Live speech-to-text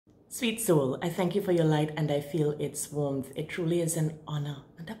Sweet soul, I thank you for your light and I feel its warmth. It truly is an honor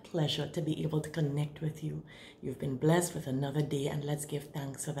and a pleasure to be able to connect with you. You've been blessed with another day and let's give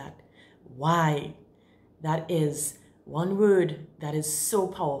thanks for that. Why? That is one word that is so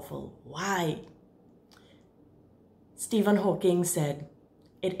powerful. Why? Stephen Hawking said,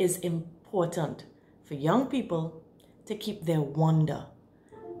 it is important for young people to keep their wonder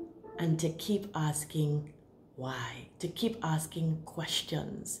and to keep asking why, to keep asking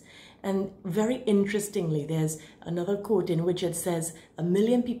questions. And very interestingly, there's another quote in which it says, 1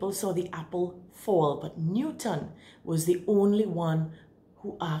 million people saw the apple fall, but Newton was the only one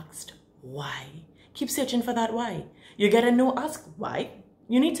who asked why. Keep searching for that why. You gotta know, ask why.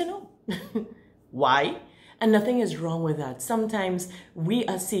 You need to know. Why? And nothing is wrong with that. Sometimes we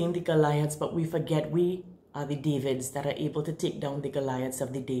are seeing the Goliaths, but we forget we are the Davids that are able to take down the Goliaths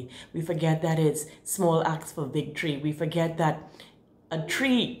of the day. We forget that it's small acts for victory. We forget that a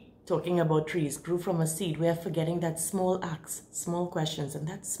tree, talking about trees, grew from a seed. We are forgetting that small acts, small questions, and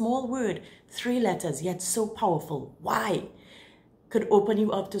that small word, 3 letters, yet so powerful, why, could open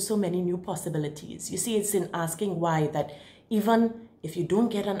you up to so many new possibilities. You see, it's in asking why that even if you don't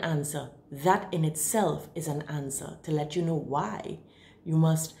get an answer, that in itself is an answer to let you know why you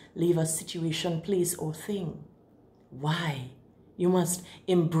must leave a situation, place, or thing. Why? You must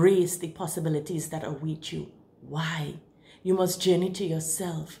embrace the possibilities that await you. Why? You must journey to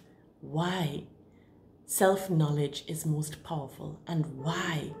yourself. Why? Self-knowledge is most powerful. And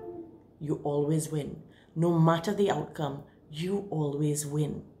why? You always win. No matter the outcome, you always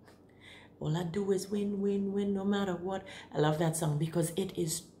win. All I do is win, win, win, no matter what. I love that song because it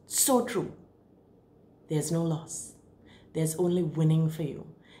is so true. There's no loss. There's only winning for you.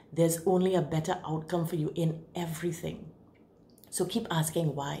 There's only a better outcome for you in everything. So keep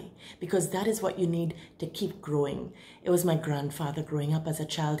asking why, because that is what you need to keep growing. It was my grandfather growing up as a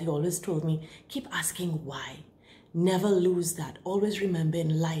child. He always told me, keep asking why. Never lose that. Always remember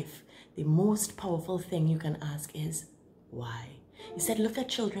in life, the most powerful thing you can ask is why. He said, look at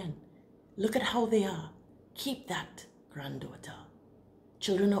children. Look at how they are. Keep that, granddaughter.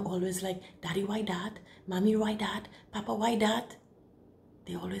 Children are always like, Daddy, why that? Mommy, why that? Papa, why that?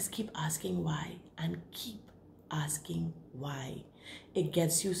 They always keep asking why and keep asking why. It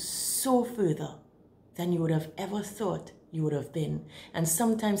gets you so further than you would have ever thought you would have been. And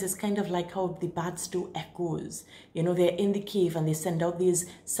sometimes it's kind of like how the bats do echoes. You know, they're in the cave and they send out these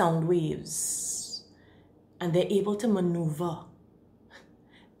sound waves and they're able to maneuver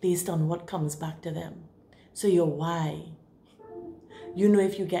based on what comes back to them. So your why, you know,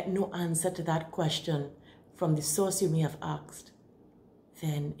 if you get no answer to that question from the source you may have asked,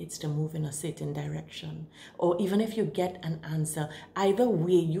 then it's to move in a certain direction. Or even if you get an answer, either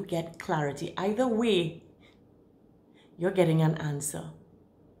way you get clarity. Either way, you're getting an answer.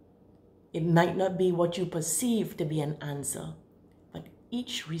 It might not be what you perceive to be an answer, but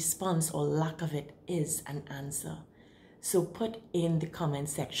each response or lack of it is an answer. So put in the comment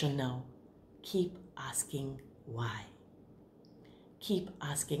section now, keep asking why. Keep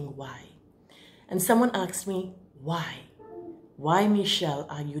asking why. And someone asked me, why? Why, Michelle,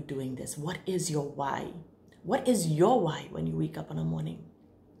 are you doing this? What is your why? What is your why when you wake up in the morning?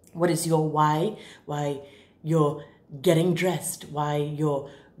 What is your why? Why you're getting dressed? Why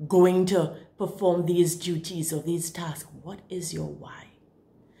you're going to perform these duties or these tasks? What is your why?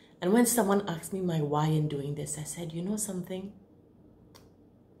 And when someone asked me my why in doing this, I said, you know something?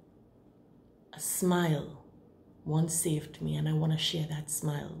 A smile once saved me, and I want to share that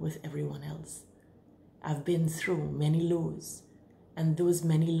smile with everyone else. I've been through many lows, and those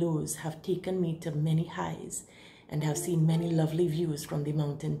many lows have taken me to many highs and have seen many lovely views from the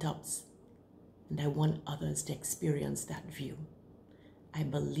mountaintops. And I want others to experience that view. I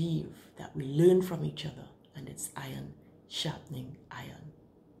believe that we learn from each other, and it's iron sharpening iron.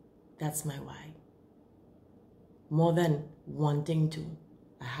 That's my why. More than wanting to,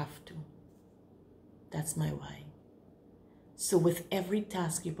 I have to. That's my why. So with every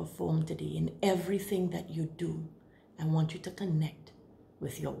task you perform today, in everything that you do, I want you to connect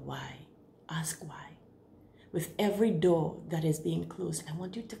with your why. Ask why. With every door that is being closed, I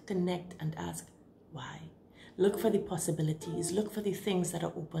want you to connect and ask why. Look for the possibilities. Look for the things that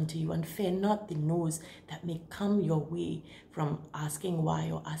are open to you and fear not the no's that may come your way from asking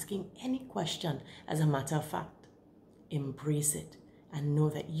why or asking any question. As a matter of fact, embrace it and know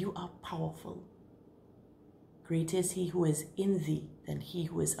that you are powerful. Greater is he who is in thee than he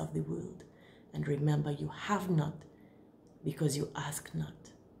who is of the world. And remember, you have not because you ask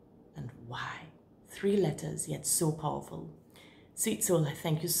not. And why? 3 letters, yet so powerful. Sweet soul, I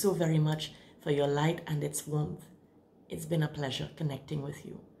thank you so very much for your light and its warmth. It's been a pleasure connecting with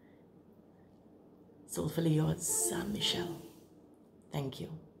you. Soulfully yours, Sam Michelle. Thank you.